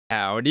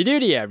Howdy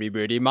doody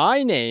everybody,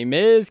 my name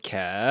is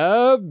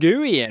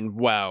KevGuuey and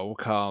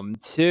welcome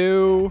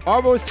to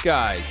Marble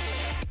Skies.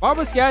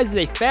 Marble Skies is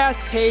a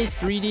fast-paced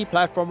 3D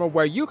platformer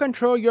where you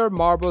control your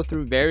marble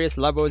through various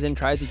levels and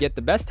try to get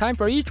the best time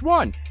for each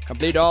one.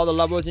 Complete all the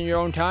levels in your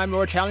own time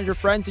or challenge your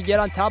friends to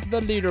get on top of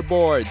the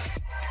leaderboards.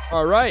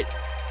 Alright,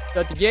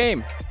 start the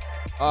game.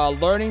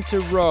 Learning to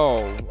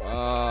row.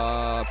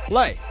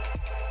 Play.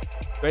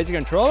 Raise the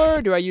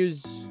controller? Do I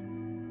use...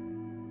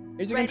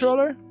 Raise the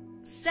controller?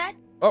 Set.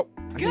 Oh,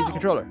 I use the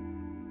controller.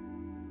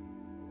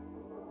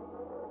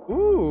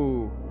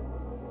 Ooh.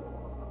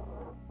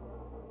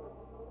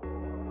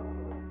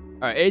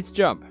 Alright, 8's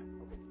jump.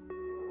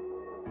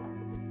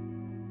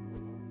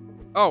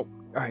 Oh,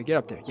 alright, get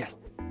up there. Yes.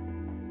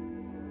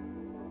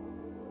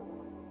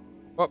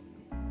 Oh.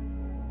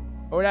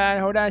 Hold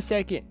on a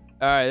second.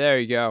 Alright, there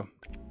you go.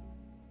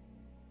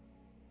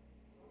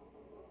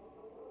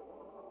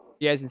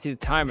 You guys can see the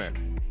timer.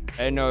 I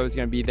didn't know it was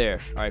gonna be there.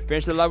 Alright,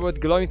 finish the level with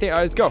the glowing thing.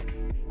 Alright, let's go.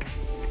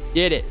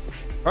 Did it.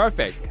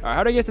 Perfect. Alright,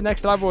 how do I get to the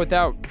next level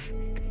without...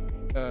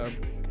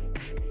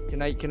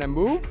 Can I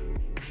move?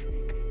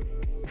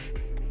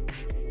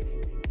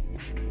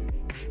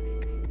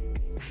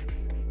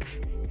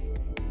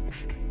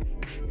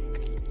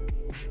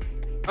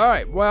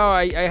 Alright, well,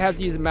 I have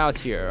to use a mouse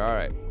here.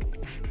 Alright.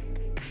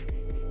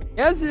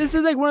 Yeah, this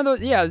is like one of those...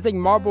 Yeah, it's like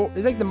marble...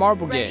 It's like the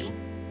marble game.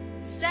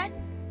 Set.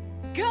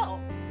 Go.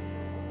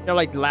 You know,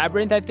 like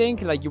Labyrinth, I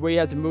think? Like, where you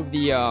have to move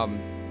the,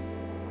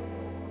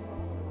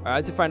 I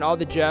have to find all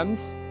the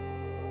gems.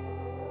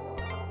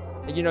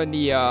 Like, you know, in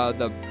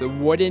the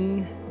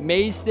wooden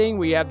maze thing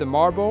where you have the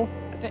marble.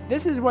 I think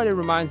this is what it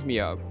reminds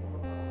me of.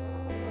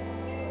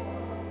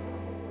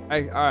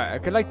 Alright, I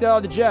collected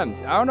all the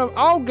gems. I don't know.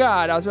 Oh,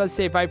 God! I was about to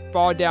say, if I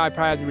fall down, I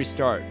probably have to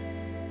restart.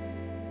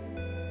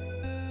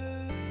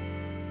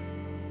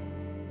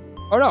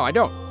 Oh, no, I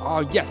don't.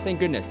 Oh, yes, thank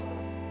goodness.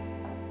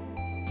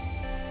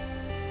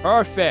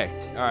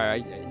 Perfect.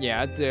 Alright,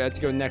 yeah, let's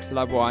go next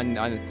level on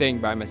the thing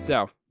by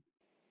myself.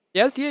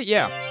 Yes,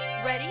 yeah.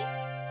 Ready,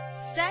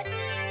 set,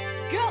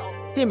 go.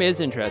 Team is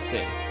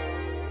interesting.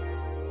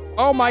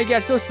 Oh my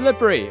god, so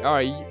slippery.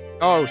 Alright.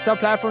 Oh, some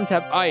platforms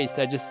have ice.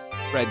 I just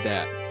read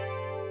that.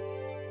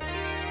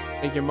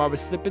 Make your marble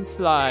slip and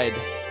slide.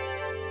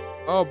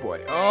 Oh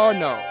boy. Oh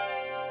no.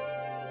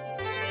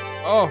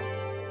 Oh.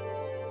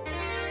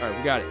 Alright,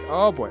 we got it.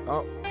 Oh boy.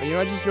 Oh, you know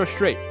what? Just go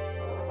straight.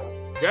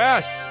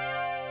 Yes.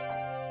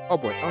 Oh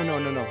boy. Oh no.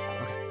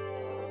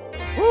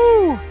 Okay.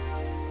 Woo!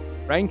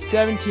 Rank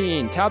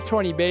 17. Top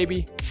 20,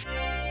 baby.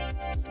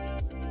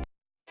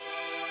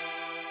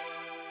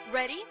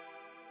 Ready,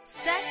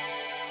 set,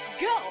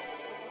 go.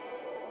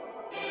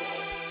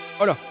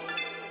 Oh no.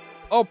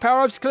 Oh,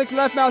 power-ups. Click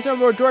left mouse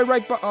over or joy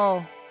right button.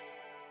 Oh.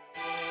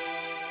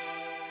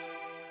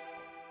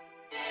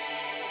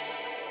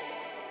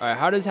 Alright,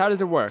 how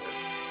does it work?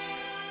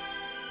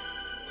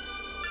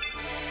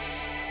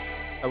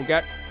 Oh, we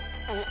got...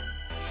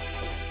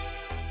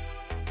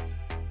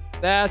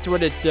 That's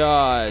what it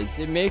does.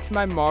 It makes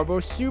my marble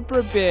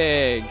super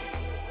big.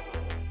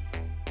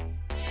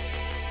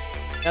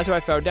 That's why I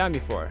fell down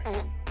before.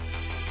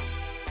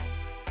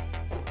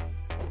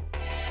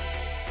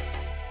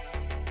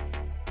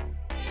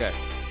 Okay.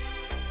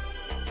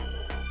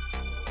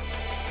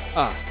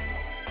 Oh,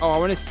 I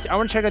want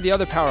to check out the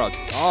other power-ups.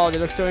 Oh, they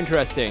look so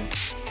interesting.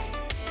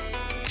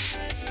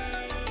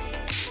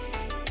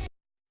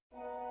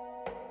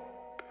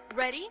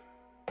 Ready,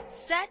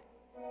 set,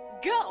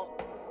 go.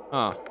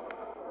 Huh.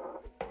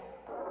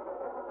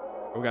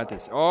 We got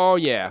this. Oh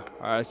yeah.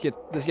 Alright,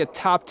 let's get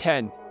top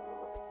 10.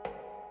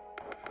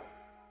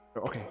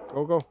 Okay,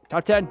 go.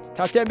 Top 10.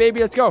 Top 10, baby,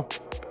 let's go.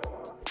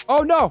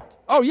 Oh no.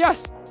 Oh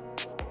yes.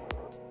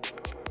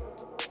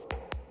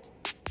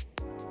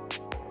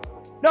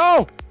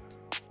 No.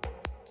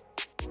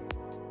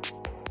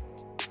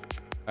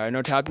 Alright,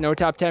 no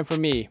top 10 for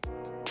me.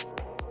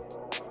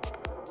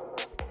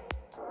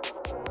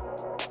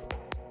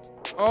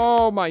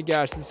 Oh my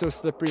gosh, this is so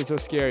slippery and so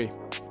scary.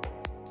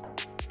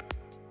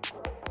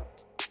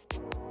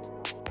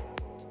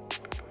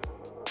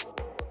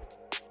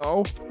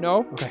 Oh,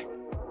 no? Okay.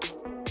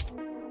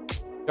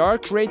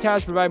 Dark gray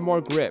tiles provide more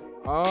grip.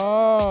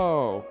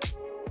 Oh.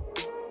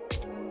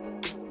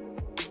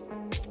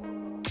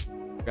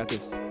 Got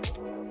this.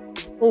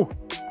 Oh.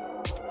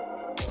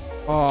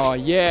 Oh,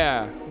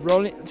 yeah.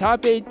 Rolling.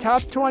 Top 8,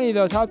 top 20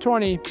 though, top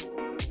 20.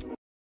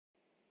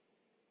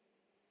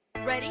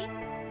 Ready,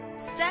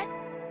 set,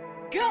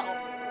 go.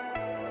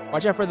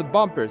 Watch out for the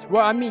bumpers.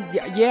 Well, I mean,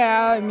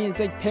 yeah, I mean, it's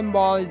like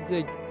pinball. It's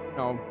like, you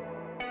know.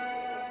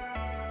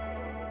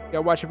 You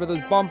gotta watch out for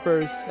those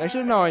bumpers.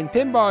 Actually, no, in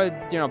pinball,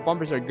 you know,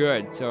 bumpers are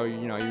good. So,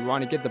 you know, you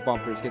want to get the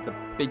bumpers, get the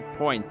big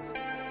points.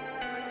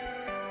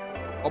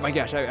 Oh my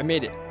gosh, I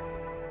made it.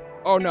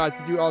 Oh no, I have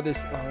to do all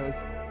this.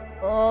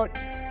 Oh,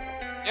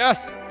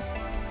 yes!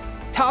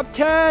 Top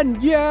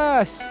 10,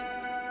 yes!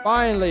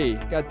 Finally,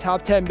 got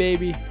top 10,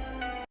 baby.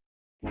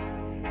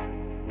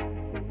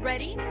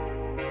 Ready,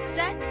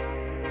 set,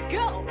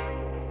 go.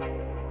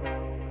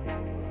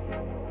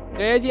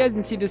 As you guys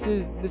can see,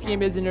 this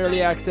game is in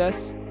early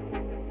access.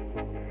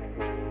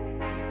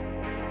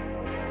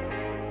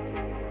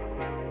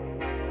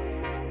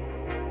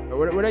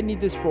 What do I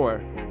need this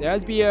for? There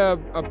has to be a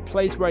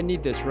place where I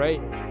need this, right?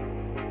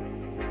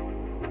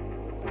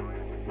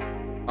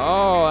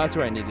 Oh, that's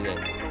where I needed it.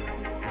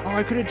 Oh,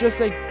 I could have just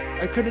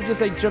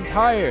like jumped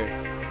higher.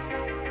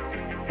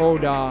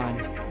 Hold on.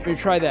 Let me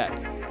try that.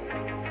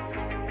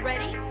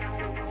 Ready,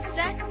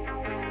 set,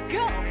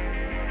 go.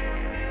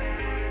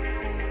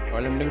 Oh,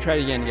 let me try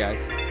it again,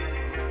 guys.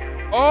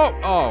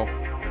 Oh.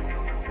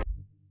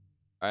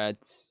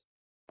 Alright.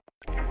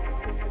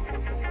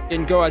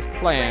 Didn't go as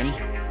planned.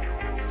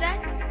 Ready,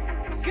 set,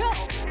 go.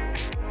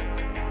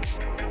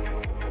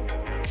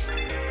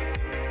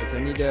 So I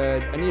need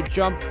to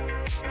jump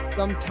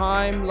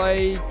sometime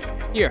like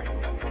here.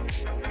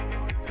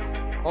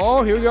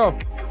 Oh, here we go.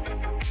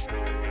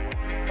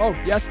 Oh,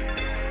 yes.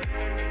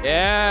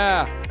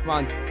 Yeah. Come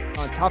on,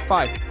 top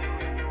 5.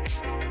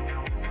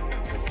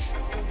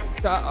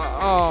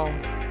 Oh.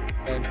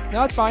 Okay.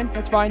 No, it's fine.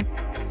 That's fine.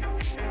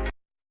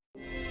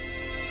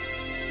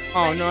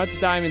 Oh, Ready, no, not the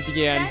diamonds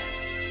again.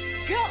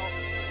 Set, go.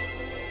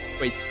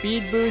 Wait,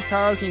 speed boost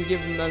power can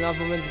give them enough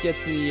momentum to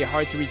get to the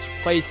hard to reach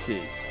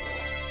places.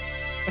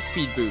 A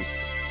speed boost.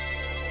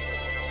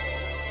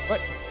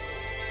 What?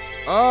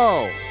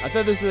 Oh, I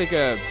thought this was like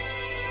a...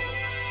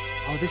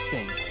 Oh, this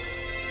thing.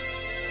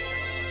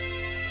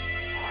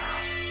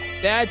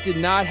 That did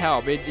not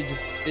help. It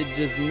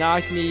just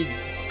knocked me,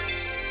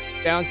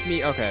 bounced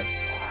me. Okay.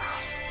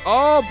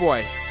 Oh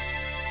boy.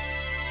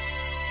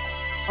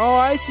 Oh,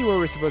 I see where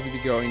we're supposed to be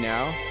going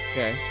now.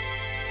 Okay.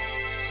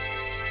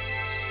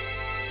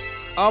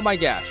 Oh my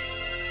gosh.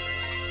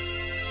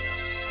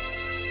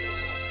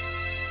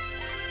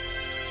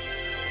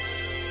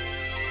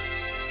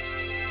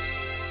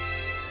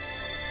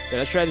 Okay,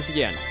 let's try this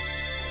again.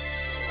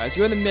 Alright, let's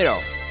go in the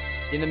middle.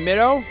 In the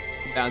middle,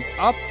 bounce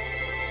up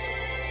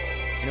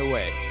and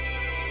away.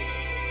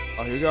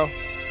 Oh, here we go.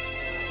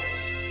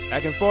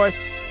 Back and forth.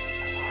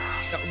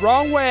 No,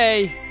 wrong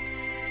way.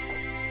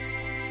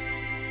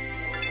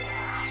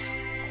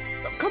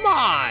 Oh, come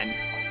on.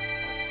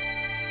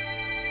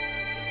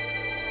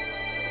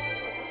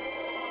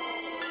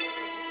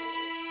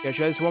 Okay,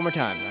 try this one more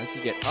time. I have to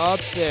get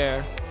up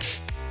there.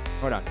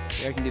 Hold on.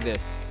 Maybe I can do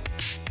this.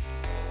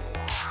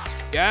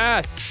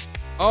 Yes!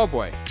 Oh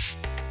boy.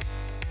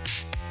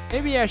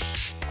 Maybe I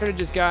could have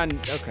just gotten...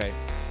 Okay.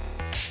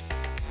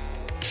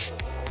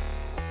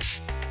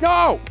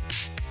 No!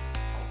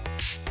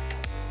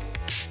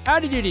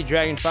 Howdy doody,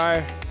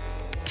 Dragonfire.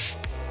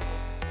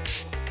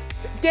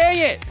 Dang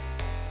it!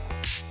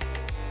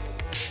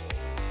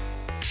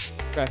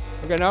 Okay,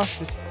 no.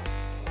 Just...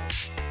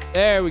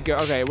 There we go.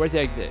 Okay, where's the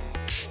exit?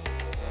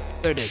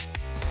 There it is.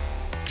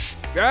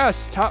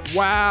 Yes! Top...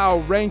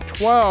 Wow! Rank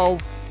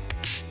 12.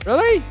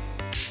 Really?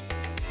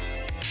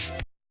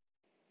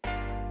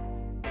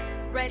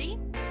 Ready,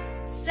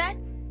 set,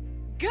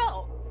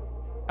 go.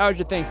 How was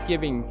your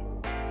Thanksgiving,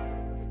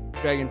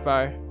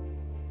 Dragonfire?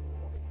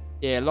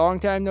 Yeah, long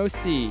time no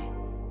see.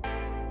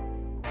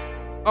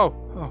 Oh.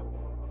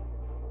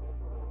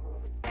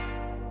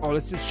 Oh,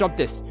 let's just jump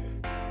this.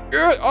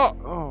 Yeah,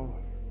 oh.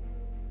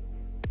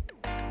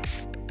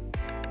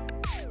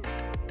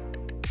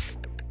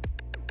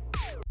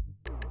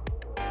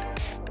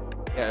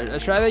 Yeah,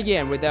 let's try that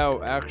again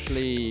without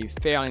actually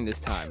failing this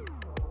time.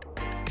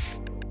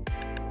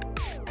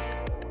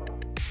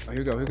 Oh,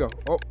 here we go.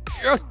 Oh,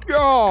 yes!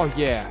 Oh,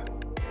 yeah.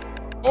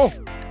 Oh.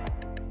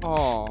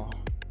 Oh.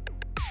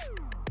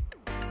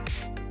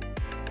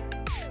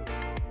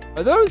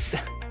 Are those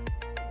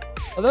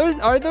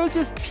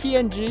just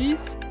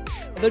PNGs?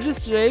 Are they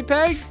just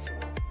JPEGs?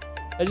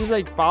 They just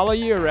like follow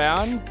you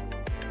around?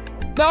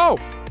 No!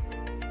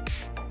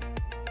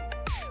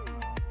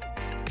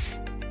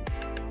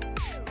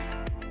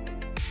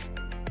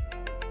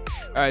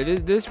 Alright,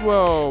 this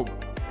will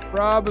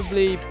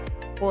probably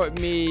put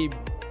me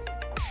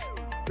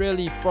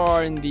really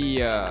far in the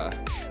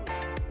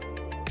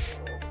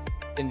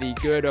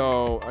good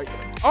old...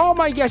 Oh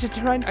my gosh, I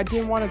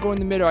didn't want to go in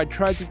the middle. I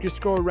tried to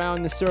just go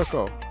around the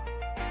circle.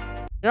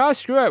 You know,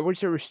 screw it. We'll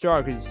just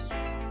restart, because...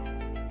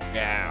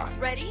 Yeah.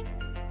 Ready,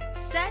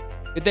 set,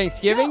 Good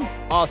Thanksgiving? go.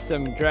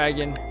 Awesome,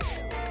 Dragon.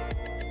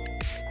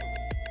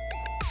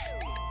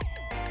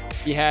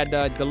 You had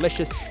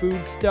delicious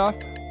food stuff.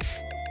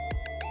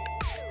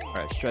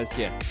 Alright, let's try this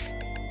again.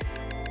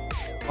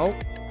 Oh!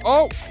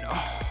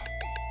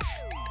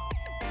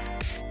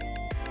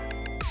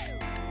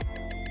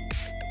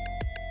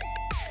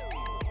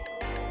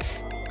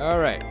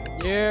 Alright.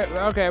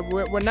 Yeah, okay.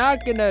 We're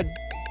not gonna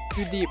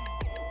do the...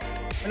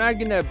 We're not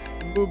gonna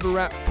move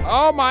around.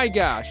 Oh my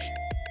gosh!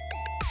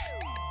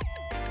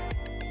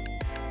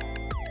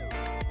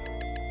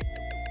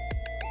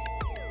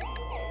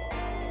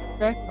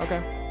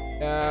 Okay.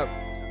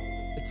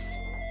 Let's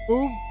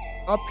move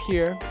up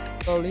here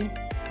slowly.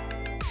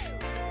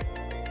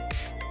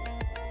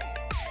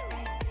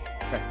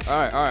 Okay,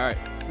 alright.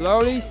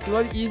 Slowly,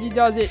 easy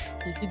does it.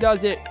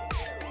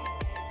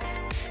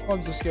 Oh,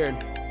 I'm so scared.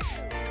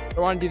 I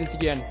don't want to do this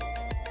again.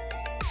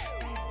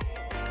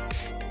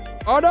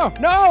 Oh no,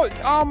 no!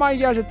 Oh my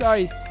gosh, it's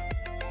ice.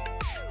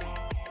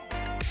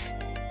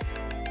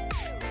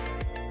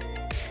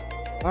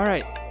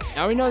 Alright,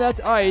 now we know that's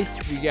ice.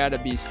 We gotta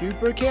be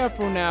super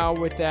careful now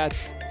with that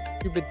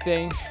stupid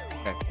thing.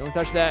 Okay, don't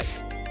touch that.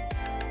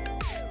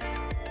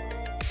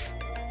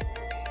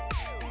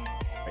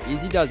 Right,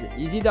 easy does it,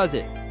 easy does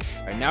it.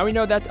 Alright, now we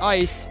know that's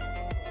ice.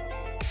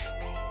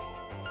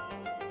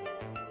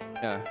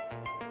 Yeah.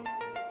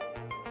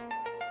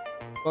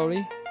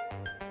 Slowly.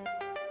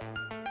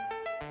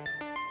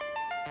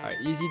 Alright,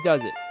 easy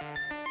does it.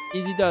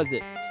 Easy does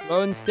it.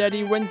 Slow and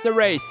steady wins the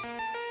race.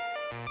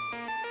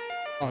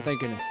 Oh, thank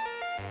goodness.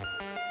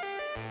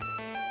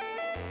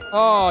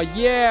 Oh,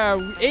 yeah.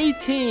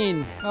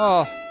 18.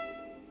 Oh.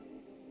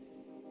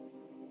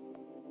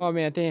 Oh,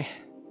 man. Dang.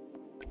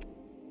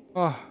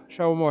 Oh,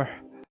 show more.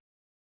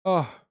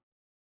 Oh.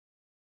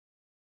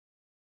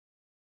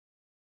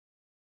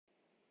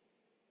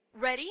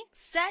 Ready,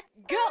 set,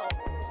 go.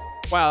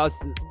 Wow,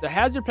 the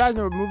hazard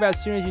plasma will move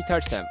as soon as you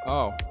touch them.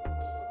 Oh.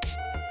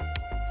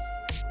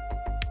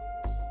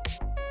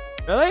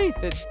 Really?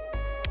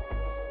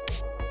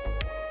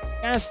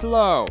 Kind of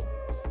slow.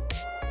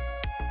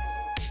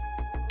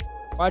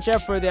 Watch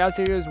out for the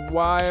obstacles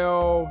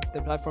while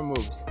the platform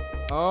moves.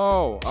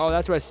 Oh,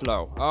 that's why it's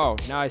slow. Oh,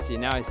 now I see,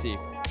 now I see.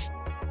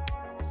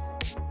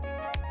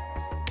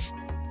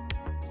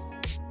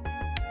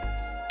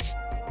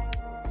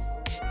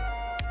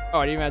 Oh,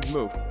 I didn't even have to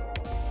move.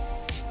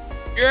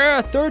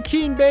 Yeah,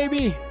 13,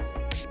 baby!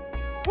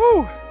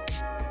 Woo!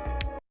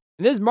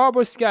 And this is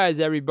Marble Skies,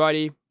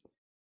 everybody.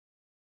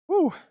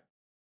 Woo!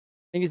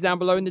 Link is down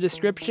below in the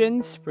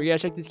descriptions for you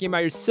guys to check this game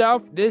out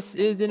yourself. This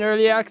is in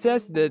early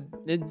access.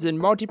 It's in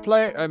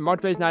multiplayer.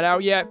 Multiplayer's not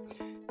out yet.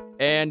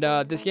 And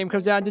this game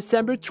comes out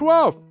December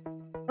 12th.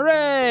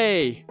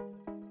 Hooray!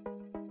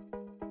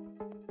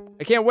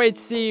 I can't wait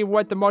to see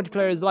what the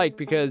multiplayer is like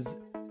because,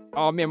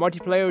 oh man,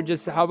 multiplayer would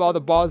just have all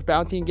the balls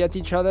bouncing against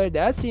each other.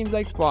 That seems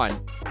like fun.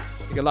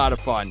 Like a lot of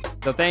fun.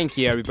 So thank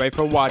you everybody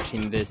for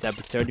watching this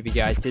episode. If you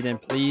guys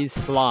didn't, please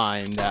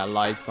slime that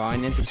like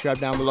button and subscribe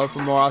down below for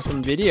more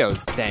awesome videos.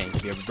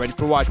 Thank you everybody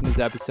for watching this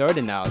episode,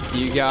 and I'll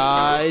see you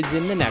guys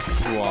in the next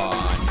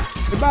one.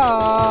 Goodbye!